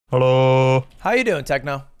Hello. How you doing,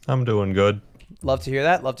 Techno? I'm doing good. Love to hear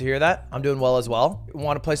that. Love to hear that. I'm doing well as well.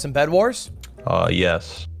 Want to play some Bed Wars?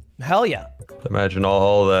 Yes. Hell yeah. Imagine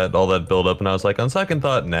all that build up, and I was like, on second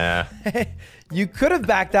thought, nah. You could have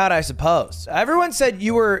backed out, I suppose. Everyone said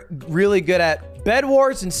you were really good at Bed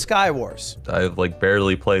Wars and Sky Wars. I've like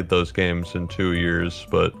barely played those games in 2 years,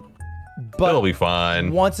 but it'll be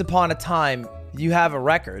fine. Once upon a time, you have a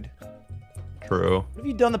record. True. What have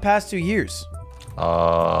you done the past 2 years?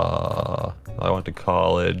 I went to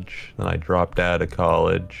college, then I dropped out of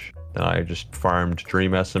college, then I just farmed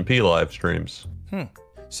Dream SMP live streams.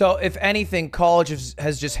 So, if anything, college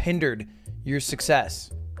has just hindered your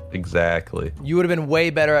success. Exactly. You would have been way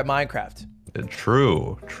better at Minecraft.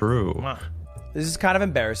 True. This is kind of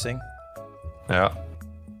embarrassing. Yeah.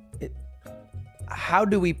 How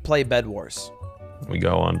do we play Bed Wars? We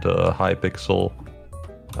go on to Hypixel.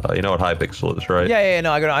 You know what Hypixel is, right? Yeah,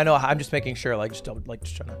 no, I know. I'm just making sure, just trying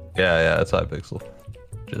to. Yeah, it's Hypixel.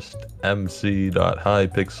 Just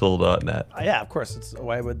mc.hypixel.net. Yeah, of course.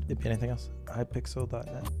 Why would it be anything else?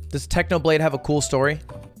 Hypixel.net. Does Technoblade have a cool story?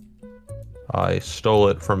 I stole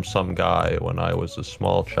it from some guy when I was a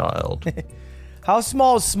small child. How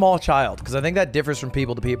small is small child? Because I think that differs from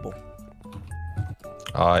people to people.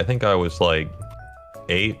 I think I was like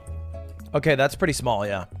 8. Okay, that's pretty small,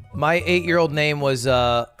 yeah. My 8-year-old name was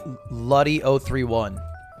Luddy031.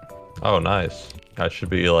 Oh, nice. That should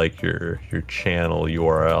be like your channel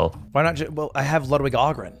URL. Why not? Well, I have Ludwig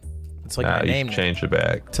Ogren. It's like my name. You should change it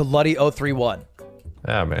back to Luddy031.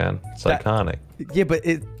 Yeah, man, it's iconic. Yeah, but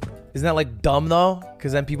isn't that like dumb though?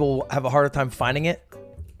 Because then people have a harder time finding it.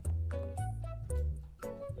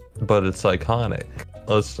 But it's iconic.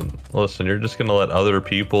 Listen, you're just gonna let other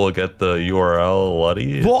people get the URL,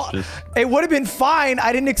 Luddy? Well, it would have been fine.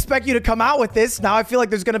 I didn't expect you to come out with this. Now I feel like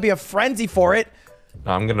there's gonna be a frenzy for it.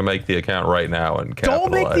 I'm gonna make the account right now and capitalize.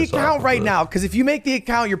 Don't make the account right now, because if you make the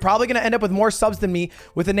account, you're probably gonna end up with more subs than me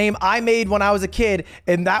with a name I made when I was a kid,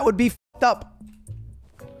 and that would be f***ed up.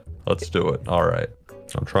 Let's do it. All right.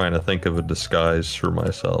 I'm trying to think of a disguise for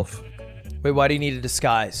myself. Wait, why do you need a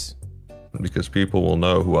disguise? Because people will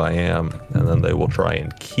know who I am, and then they will try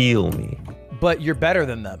and kill me. But you're better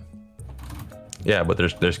than them. Yeah, but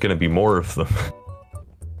there's gonna be more of them.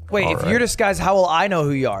 Wait, if you're disguised, how will I know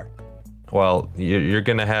who you are? Well, you're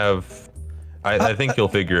gonna have. I think you'll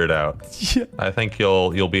figure it out. Yeah. I think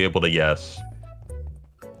you'll be able to guess.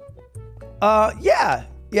 Yeah.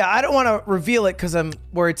 I don't want to reveal it because I'm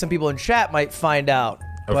worried some people in chat might find out.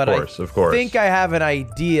 Of course. I think I have an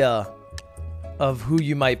idea of who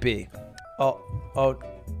you might be. Oh,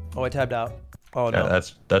 I tabbed out. Oh no. Yeah,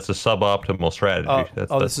 that's a suboptimal strategy.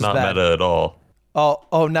 That's not bad. meta at all.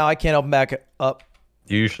 Oh, now I can't open back up.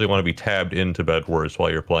 You usually want to be tabbed into Bed Wars while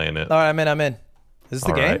you're playing it. All right, I'm in. Is this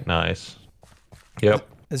the game? All right, nice. Yep.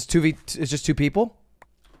 It's just 2 people?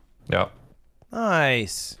 Yep.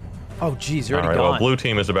 Nice. Oh, geez, you're already gone. gone. Well, blue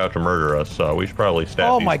team is about to murder us, so we should probably stab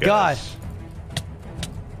Oh these my guys. god.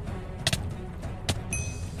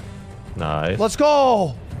 Nice. Let's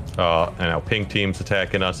go. And now pink team's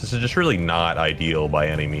attacking us. This is just really not ideal by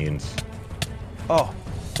any means. Oh,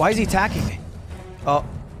 why is he attacking me? Oh,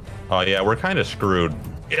 yeah, we're kind of screwed.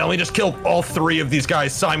 Yeah, let me just kill all 3 of these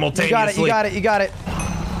guys simultaneously. You got it.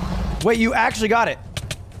 Wait, you actually got it.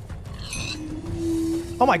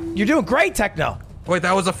 Oh my, you're doing great, Techno. Wait,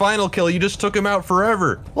 that was a final kill. You just took him out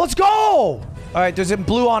forever. Let's go. All right, there's a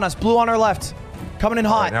blue on us. Blue on our left. Coming in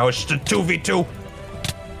hot. Right, now it's just a 2v2.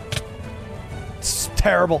 It's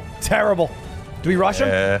terrible. Do we rush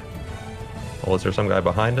him? Well, is there some guy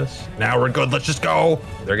behind us? Now we're good. Let's just go.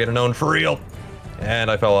 They're getting owned for real. And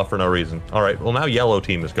I fell off for no reason. All right, well, now yellow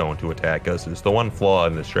team is going to attack us. It's the one flaw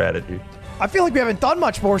in this strategy. I feel like we haven't done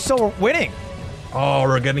much, but we're still winning. Oh,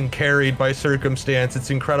 we're getting carried by circumstance. It's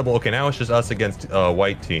incredible. Okay, now it's just us against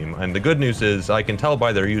white team. And the good news is I can tell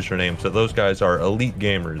by their usernames that those guys are elite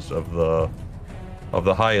gamers of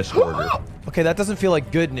the highest order. Okay, that doesn't feel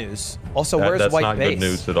like good news. Also, where's white base? That's not good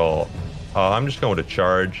news at all. I'm just going to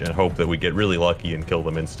charge and hope that we get really lucky and kill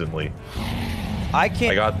them instantly. I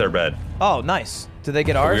got their bed. Oh, nice. Did they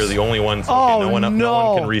get ours? We're the only ones. Oh, okay, no one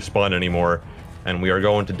can respawn anymore, and we are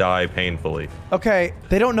going to die painfully. Okay,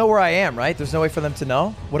 they don't know where I am, right? There's no way for them to know?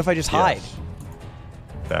 What if I just hide?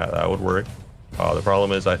 That would work. The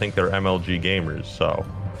problem is I think they're MLG gamers, so.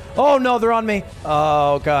 Oh no, they're on me.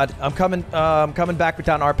 Oh god, I'm coming back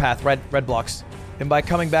down our path, red blocks. And by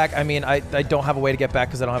coming back, I mean I don't have a way to get back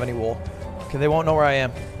because I don't have any wool. Okay, they won't know where I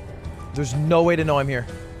am. There's no way to know I'm here.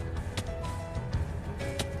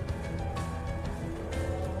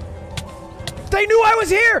 They knew I was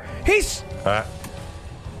here!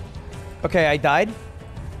 Okay, I died.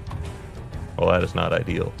 Well, that is not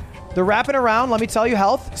ideal. They're wrapping around. Let me tell you,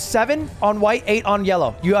 health. 7 on white, 8 on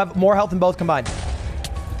yellow. You have more health than both combined.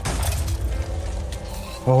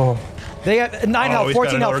 Oh. They have 9 health,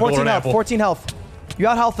 14 health, 14 health, 14 health. You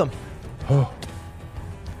out health them.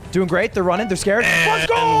 Doing great. They're running. They're scared. Let's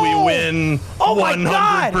go! And we win. Oh my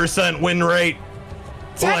God! 100% win rate.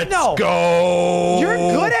 Techno! Let's go! You're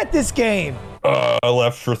good at this game. I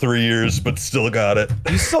left for 3 years, but still got it.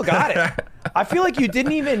 You still got it. I feel like you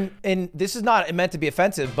didn't even, and this is not meant to be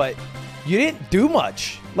offensive, but you didn't do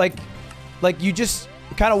much. Like you just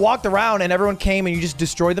kind of walked around and everyone came and you just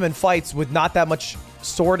destroyed them in fights with not that much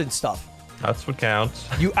sword and stuff. That's what counts.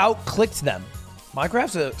 You out-clicked them.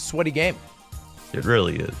 Minecraft's a sweaty game. It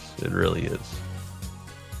really is. It really is.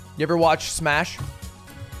 You ever watch Smash?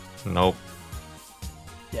 Nope.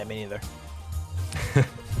 Yeah, me neither.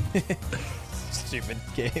 Stupid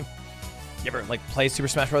game. You ever like play Super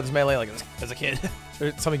Smash Bros. Melee like as a kid?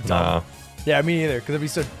 Or something dumb? Nah. Yeah, me neither. Because it'd be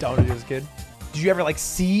so dumb to do as a kid. Did you ever like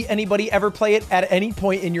see anybody ever play it at any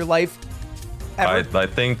point in your life? Ever? I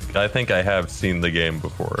think I have seen the game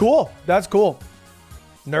before. Cool. That's cool.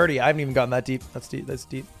 Nerdy. I haven't even gotten that deep. That's deep. That's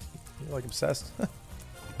deep. You're like obsessed.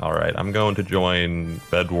 All right, I'm going to join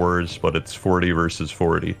Bed Wars, but it's 40 versus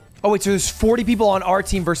 40. Oh wait, so there's 40 people on our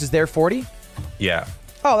team versus their 40? Yeah.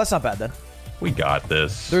 Oh, that's not bad then. We got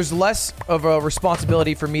this. There's less of a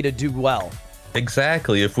responsibility for me to do well.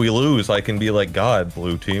 Exactly. If we lose, I can be like, God,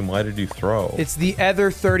 blue team, why did you throw? It's the other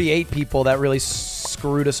 38 people that really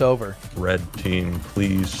screwed us over. Red team,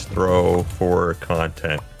 please throw for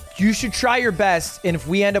content. You should try your best, and if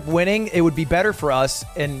we end up winning, it would be better for us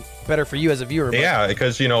and better for you as a viewer. Yeah,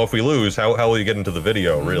 because, you know, if we lose, how will you get into the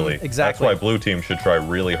video, really? Exactly. That's why blue team should try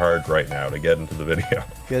really hard right now to get into the video.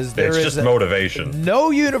 Because it's just motivation.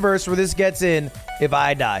 No universe where this gets in if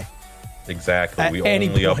I die. Exactly. At We any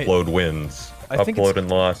only point. upload wins. I think Upload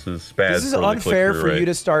and losses. Bad. This is unfair for you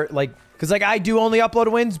to start, like, because, like, I do only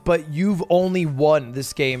upload wins, but you've only won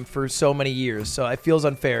this game for so many years, so it feels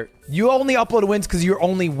unfair. You only upload wins because you're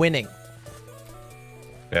only winning.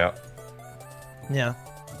 Yeah. Yeah.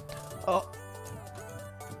 Oh.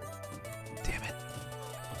 Damn it.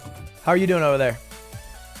 How are you doing over there?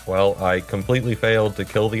 Well, I completely failed to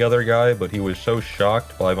kill the other guy, but he was so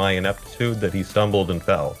shocked by my ineptitude that he stumbled and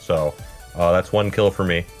fell. So, that's 1 kill for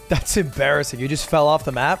me. That's embarrassing. You just fell off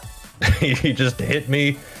the map? He just hit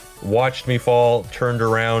me, watched me fall, turned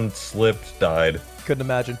around, slipped, died. Couldn't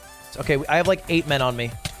imagine. Okay, I have like 8 men on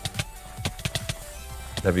me.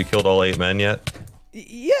 Have you killed all 8 men yet?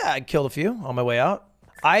 Yeah, I killed a few on my way out.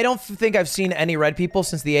 I don't think I've seen any red people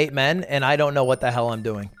since the 8 men, and I don't know what the hell I'm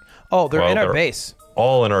doing. Oh, they're in our base.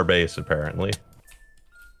 All in our base, apparently.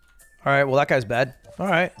 All right, well, that guy's bad. All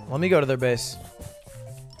right, let me go to their base.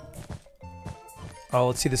 Oh,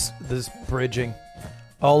 let's see this bridging.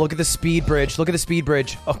 Oh, look at the speed bridge. Look at the speed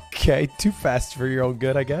bridge. Okay, too fast for your own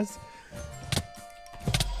good, I guess.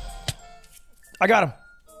 I got him.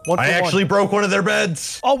 I actually broke one of their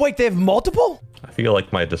beds. Oh, wait, they have multiple? I feel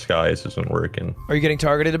like my disguise isn't working. Are you getting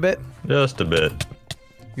targeted a bit? Just a bit.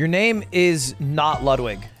 Your name is not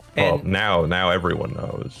Ludwig. And well, now everyone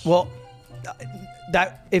knows. Well,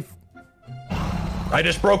 I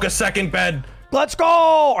just broke a second bed. Let's go!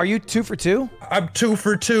 Are you 2 for 2? I'm 2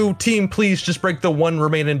 for 2. Team, please just break the 1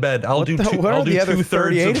 remaining bed. I'll do 2. I'll do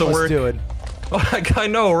 2/3 of the work. Doing? Oh, I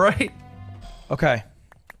know, right? Okay.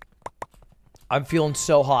 I'm feeling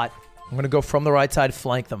so hot. I'm gonna go from the right side,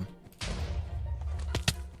 flank them.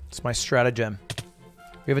 It's my stratagem.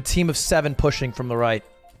 We have a team of 7 pushing from the right.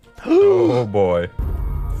 Oh boy.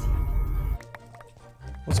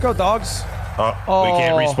 Let's go, dogs. Oh, we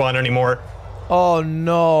can't respawn anymore. Oh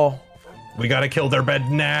no. We gotta kill their bed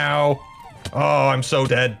now. Oh, I'm so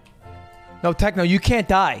dead. No, Techno, you can't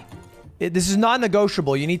die. This is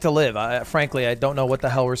non-negotiable. You need to live. Frankly, I don't know what the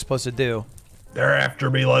hell we're supposed to do. They're after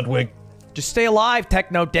me, Ludwig. Just stay alive,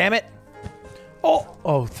 Techno, damn it.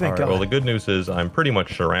 Oh, thank God. Well, the good news is I'm pretty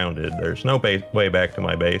much surrounded. There's no way back to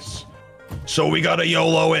my base. So we gotta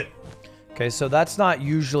YOLO it. Okay, so that's not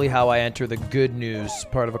usually how I enter the good news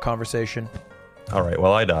part of a conversation. All right,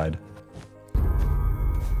 well, I died.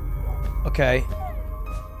 Okay.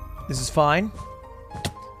 This is fine.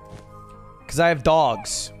 Because I have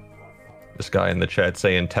dogs. This guy in the chat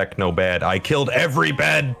saying Technoblade. I killed every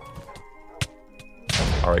bed.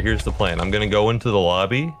 All right, here's the plan. I'm going to go into the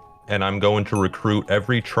lobby, and I'm going to recruit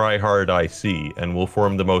every tryhard I see, and we'll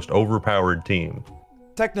form the most overpowered team.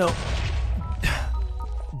 Techno,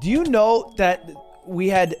 do you know that we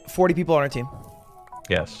had 40 people on our team?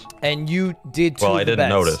 Yes. And you did 2 Well, of the I didn't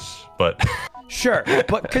beds. notice, but... Sure,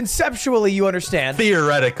 but conceptually you understand.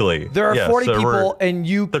 Theoretically. There are yes, 40 so people, and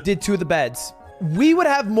you did 2 of the beds. we would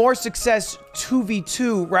have more success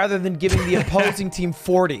 2v2 rather than giving the opposing team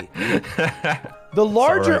 40. The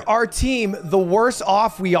larger our team, the worse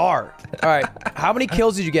off we are. All right, how many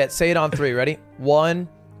kills did you get? Say it on 3. Ready? 1,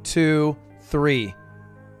 2, 3.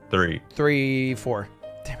 3. 3, 4.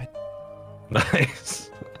 Damn it.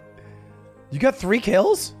 Nice. You got 3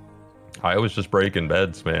 kills? I was just breaking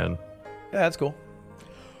beds, man. Yeah, that's cool.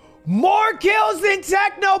 More kills than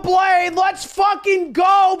Technoblade! Let's fucking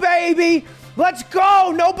go, baby! Let's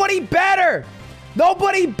go! Nobody better!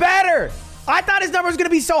 Nobody better! I thought his number was gonna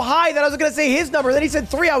be so high that I was gonna say his number. Then he said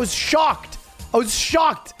 3. I was shocked. I was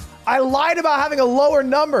shocked. I lied about having a lower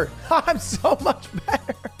number. I'm so much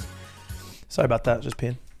better. Sorry about that. Just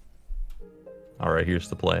peeing. All right, here's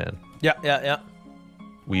the plan. Yeah.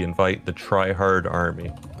 We invite the try-hard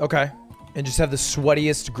army. Okay. And just have the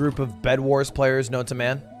sweatiest group of Bed Wars players known to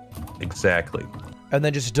man? Exactly. And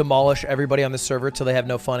then just demolish everybody on the server till they have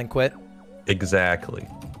no fun and quit? Exactly.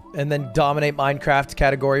 And then dominate Minecraft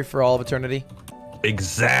category for all of eternity?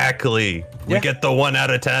 Exactly. Yeah. We get the 1 out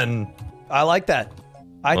of 10. I like that.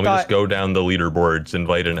 Let me just go down the leaderboards,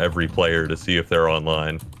 invite in every player to see if they're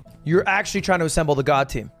online. You're actually trying to assemble the God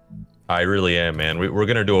team. I really am, man. We're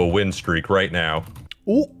gonna do a win streak right now.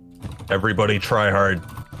 Ooh. Everybody try hard.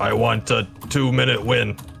 I want a 2-minute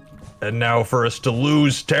win. And now for us to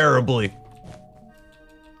lose terribly.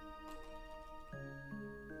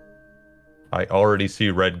 I already see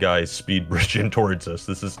red guys speed bridging towards us.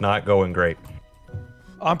 This is not going great.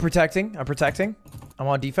 I'm protecting. I'm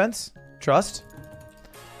on defense. Trust.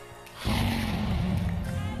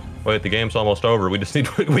 Wait, the game's almost over. We just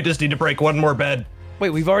need to break one more bed. Wait,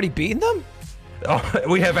 we've already beaten them? Oh,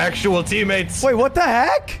 we have actual teammates. Wait, what the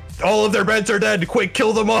heck? All of their beds are dead. Quick,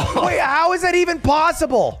 kill them all. Wait, how is that even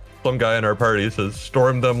possible? Some guy in our party says,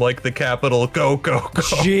 storm them like the Capitol. Go, go, go.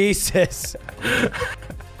 Jesus.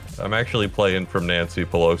 I'm actually playing from Nancy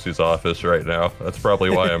Pelosi's office right now. That's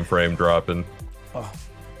probably why I'm frame dropping. Oh.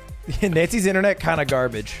 Nancy's internet kind of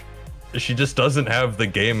garbage. She just doesn't have the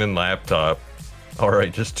gaming laptop. All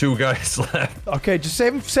right, just 2 guys left. Okay, just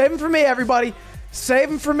save him for me, everybody. Save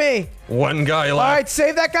him for me. 1 guy left. All right,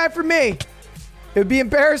 save that guy for me. It would be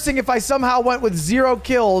embarrassing if I somehow went with 0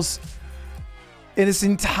 kills in this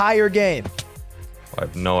entire game. I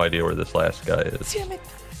have no idea where this last guy is. Damn it,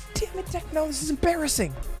 Techno, this is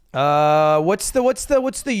embarrassing. What's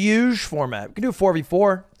the usual format? We can do a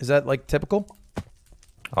 4v4. Is that like typical?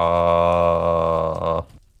 A lot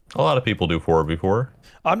of people do 4v4.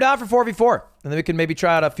 I'm down for 4v4, and then we can maybe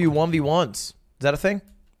try out a few 1v1s. Is that a thing?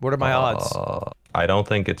 What are my odds? I don't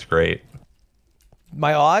think it's great.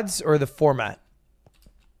 My odds or the format?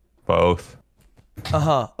 Both.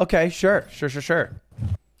 Okay, sure.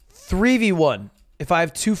 3v1. If I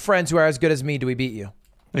have 2 friends who are as good as me, do we beat you?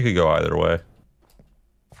 It could go either way.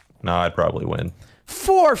 No, I'd probably win.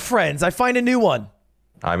 4 friends. I find a new one.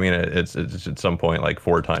 I mean, it's at some point like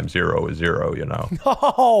 4 times 0 is 0, you know.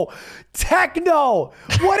 Oh, Techno!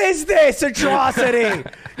 What is this atrocity?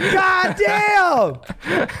 God damn!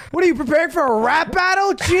 What are you preparing for a rap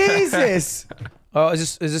battle? Jesus! Oh,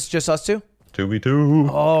 is this just us 2?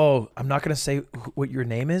 2v2. Oh, I'm not gonna say what your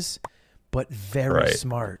name is, but very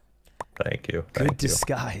smart. Thank you. Good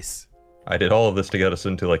disguise. I did all of this to get us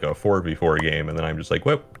into like a 4v4 game, and then I'm just like,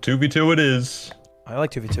 well, 2v2 it is. I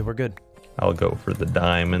like 2v2. We're good. I'll go for the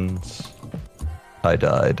diamonds. I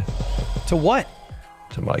died. To what?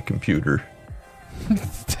 To my computer.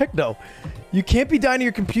 Techno, you can't be dying to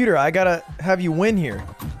your computer. I gotta have you win here.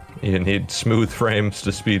 You need smooth frames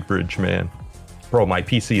to speed bridge, man. Bro, my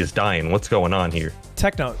PC is dying. What's going on here?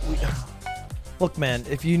 Techno, look, man,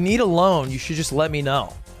 if you need a loan, you should just let me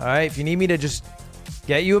know. All right? If you need me to just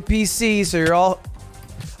get you a PC so you're all...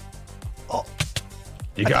 Oh.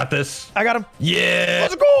 You got this? I got him. Yeah!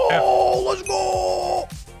 Let's go! Let's go!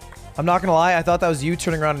 I'm not gonna lie, I thought that was you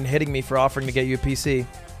turning around and hitting me for offering to get you a PC.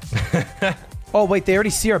 Oh, wait, they already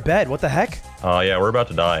see our bed. What the heck? Oh, yeah, we're about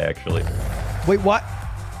to die, actually. Wait, what?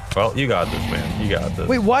 Well, you got this, man. You got this.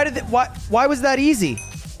 Wait, why was that easy?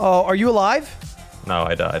 Oh, are you alive? No,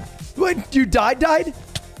 I died. Wait, you died?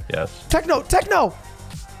 Yes. Techno!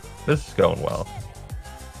 This is going well.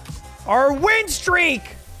 Our win streak!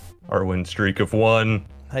 Our win streak of 1.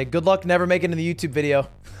 Hey, good luck never making it in the YouTube video.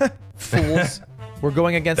 Fools. We're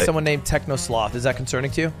going against someone named Technosloth. Is that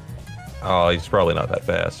concerning to you? Oh, he's probably not that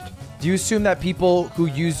fast. Do you assume that people who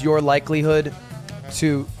use your likelihood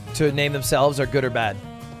to name themselves are good or bad?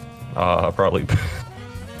 Probably.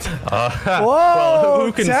 Whoa, well,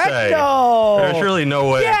 who can Techno! say? There's really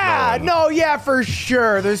no way. Yeah, no, yeah, for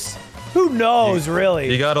sure. Who knows,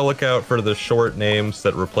 really? You gotta look out for the short names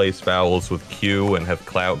that replace vowels with Q and have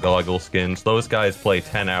clout goggle skins. Those guys play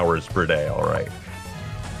 10 hours per day, alright.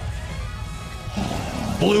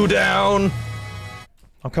 Blue down!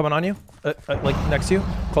 I'm coming on you. Like, next to you.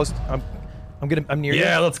 Close. I'm near you.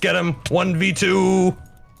 Yeah, let's get him. 1v2!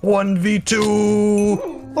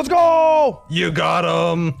 1v2! Let's go! You got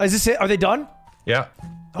him! Is this it? Are they done? Yeah.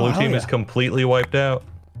 Blue team yeah. is completely wiped out.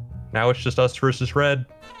 Now it's just us versus red.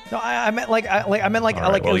 No, I meant like, I meant like,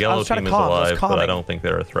 Right, well, I yellow was trying team to calm. is I was alive, calming. but I don't think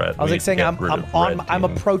they're a threat. I was like saying I'm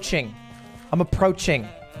approaching. I'm approaching.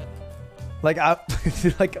 Like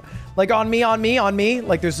like on me.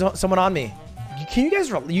 Like there's someone on me. Can you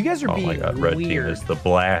guys are Oh being my god, red team weird. is the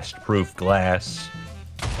blast-proof glass.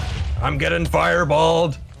 I'm getting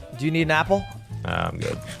fireballed. Do you need an apple? I'm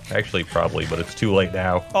good. Actually, probably, but it's too late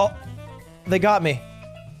now. Oh, they got me.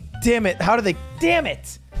 Damn it! How did they? Damn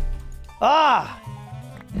it! Ah!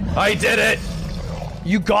 I did it!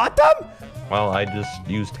 You got them? Well, I just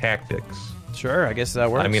used tactics. Sure, I guess that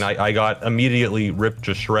works. I mean, I got immediately ripped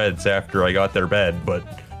to shreds after I got their bed,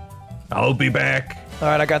 but I'll be back. All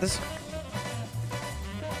right, I got this.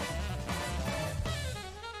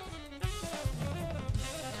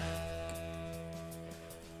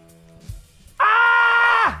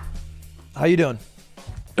 Ah! How you doing?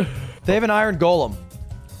 They have an iron golem.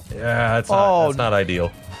 Yeah, that's not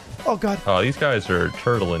ideal. Oh god. Oh, these guys are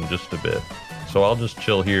turtling just a bit. So I'll just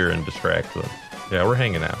chill here and distract them. Yeah, we're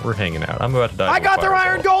hanging out. We're hanging out. I'm about to die. I got their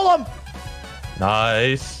iron golem!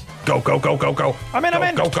 Nice. Go, go, go, go, go. I'm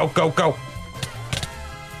in. Go, go, go, go.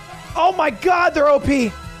 Oh my god, they're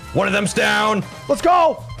OP! One of them's down. Let's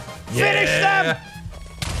go! Yeah. Finish them!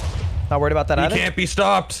 Not worried about that You either. can't be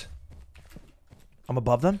stopped. I'm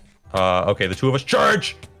above them. Okay, the two of us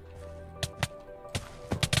charge.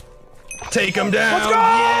 Take him down. Let's go!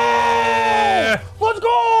 Yeah! Let's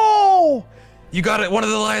go! You got it. One of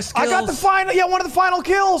the last kills. I got the final. Yeah, one of the final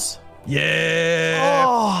kills. Yeah.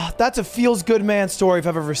 Oh, that's a feels good man story if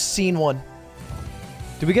I've ever seen one.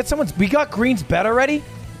 Did we get someone's? We got Green's bed already.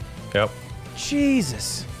 Yep.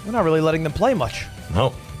 Jesus, we're not really letting them play much.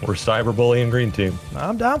 Nope. We're cyberbullying green team.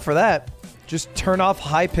 I'm down for that. Just turn off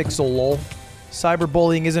Hypixel, lol.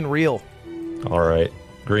 Cyberbullying isn't real. All right.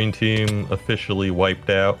 Green team officially wiped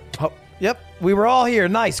out. Oh, yep, we were all here.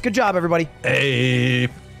 Nice, good job, everybody. Hey.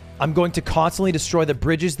 I'm going to constantly destroy the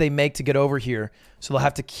bridges they make to get over here, so they'll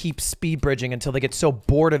have to keep speed bridging until they get so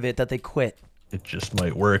bored of it that they quit. It just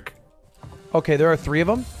might work. Okay, there are 3 of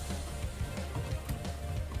them.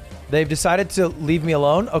 They've decided to leave me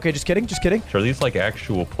alone. Okay, just kidding, just kidding. So are these like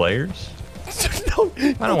actual players? No,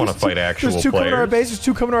 I don't want to fight actual There's 2 coming to our players. base. There's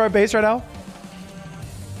 2 coming to our base right now.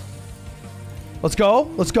 Let's go.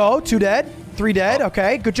 Let's go. 2 dead. 3 dead.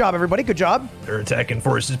 Okay, good job, everybody. Good job. Their attacking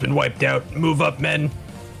force has been wiped out. Move up, men.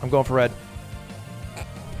 I'm going for red.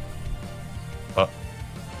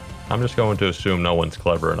 I'm just going to assume no one's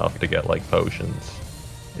clever enough to get like potions.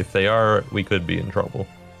 If they are, we could be in trouble.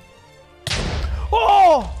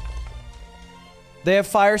 Oh! They have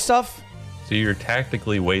fire stuff? So you're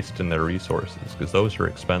tactically wasting their resources because those are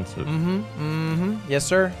expensive. Yes,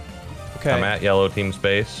 sir. Okay. I'm at yellow team's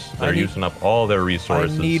base. They're using up all their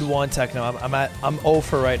resources. I need 1 techno. I'm 0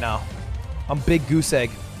 for right now. I'm big goose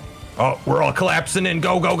egg. Oh, we're all collapsing in.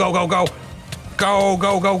 Go, go, go, go, go. Go,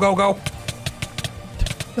 go, go, go, go.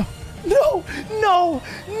 No! No!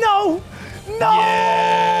 No! No!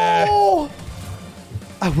 Yeah!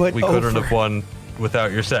 I went We 0 couldn't for- have won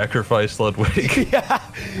without your sacrifice, Ludwig. Yeah,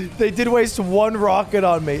 they did waste 1 rocket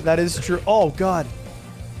on me. That is true. Oh, God.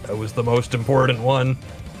 That was the most important one.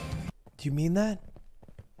 Do you mean that?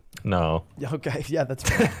 No. Okay, yeah, that's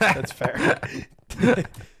fair. That's fair.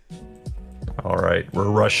 All right, we're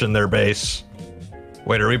rushing their base.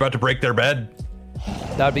 Wait, are we about to break their bed?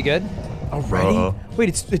 That would be good. Already? Wait,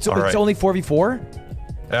 it's right. only 4v4?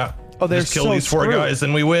 Yeah. Oh, they're just kill so these 4 screwed. guys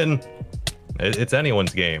and we win. It's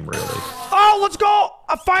anyone's game, really. Oh, let's go!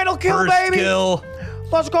 A final kill, First baby! kill.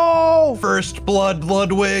 Let's go! First blood,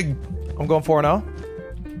 Ludwig. I'm going 4-0.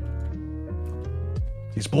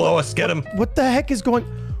 He's below us. Get him. What the heck is going...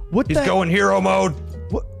 What He's the going hero mode.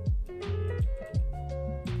 What?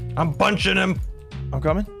 I'm punching him. I'm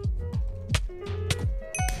coming.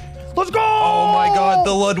 Let's go! Oh my god,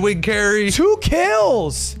 the Ludwig carry. 2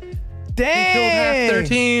 kills! Dang! He killed half their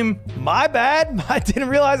team. My bad. I didn't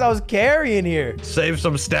realize I was carrying here. Save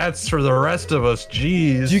some stats for the rest of us.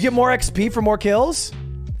 Jeez. Do you get more XP for more kills?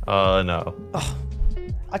 No.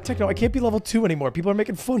 I can't be level 2 anymore. People are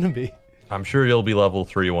making fun of me. I'm sure you'll be level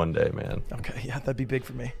 3 one day, man. Okay, yeah, that'd be big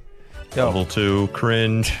for me. Level 2,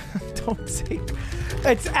 cringe. Don't say...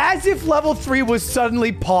 It's as if level 3 was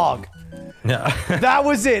suddenly Pog. Yeah. That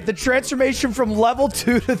was it. The transformation from level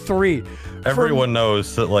 2 to 3. Everyone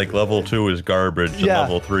knows that like level 2 is garbage and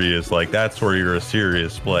level 3 is like, that's where you're a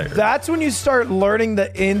serious player. That's when you start learning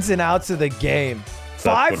the ins and outs of the game.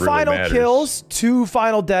 5 final kills, 2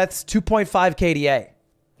 final deaths, 2.5 KDA.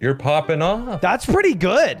 You're popping off. That's pretty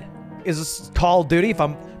good. Is this Call of Duty? If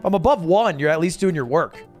I'm above 1, you're at least doing your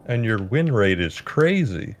work. And your win rate is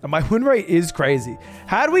crazy. And my win rate is crazy.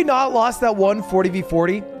 Had we not lost that one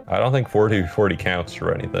 40v40? I don't think 40v40 counts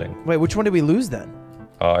for anything. Wait, which one did we lose then?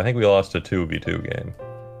 I think we lost a 2v2 game.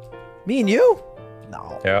 Me and you?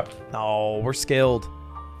 No. Yeah. No, we're skilled.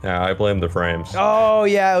 Yeah, I blame the frames. Oh,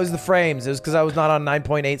 yeah, it was the frames. It was because I was not on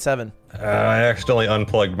 9.87. I accidentally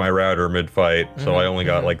unplugged my router mid-fight, so I only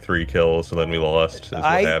got like 3 kills, so then we lost, is what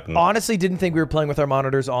happened. I honestly didn't think we were playing with our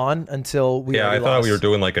monitors on until we I thought we were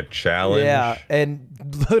doing like a challenge. Yeah, and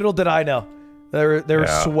little did I know. They were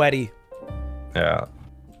sweaty. Yeah.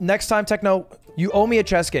 Next time, Techno, you owe me a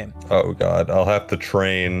chess game. Oh god, I'll have to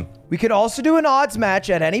train. We could also do an odds match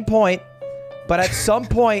at any point, but at some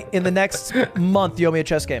point in the next month, you owe me a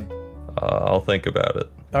chess game. I'll think about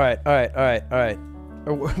it. All right.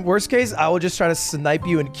 Worst case, I will just try to snipe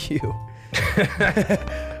you in queue.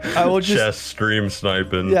 I will just chess stream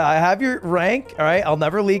sniping. Yeah, I have your rank. All right, I'll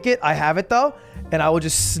never leak it. I have it though, and I will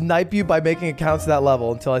just snipe you by making accounts to that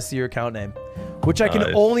level until I see your account name, which I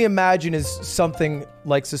can only imagine is something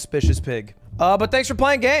like Suspicious Pig. But thanks for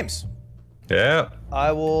playing games. Yeah.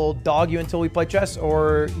 I will dog you until we play chess,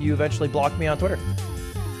 or you eventually block me on Twitter.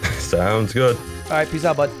 Sounds good. All right, peace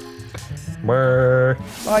out, bud. Bye.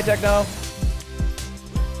 Bye, Techno.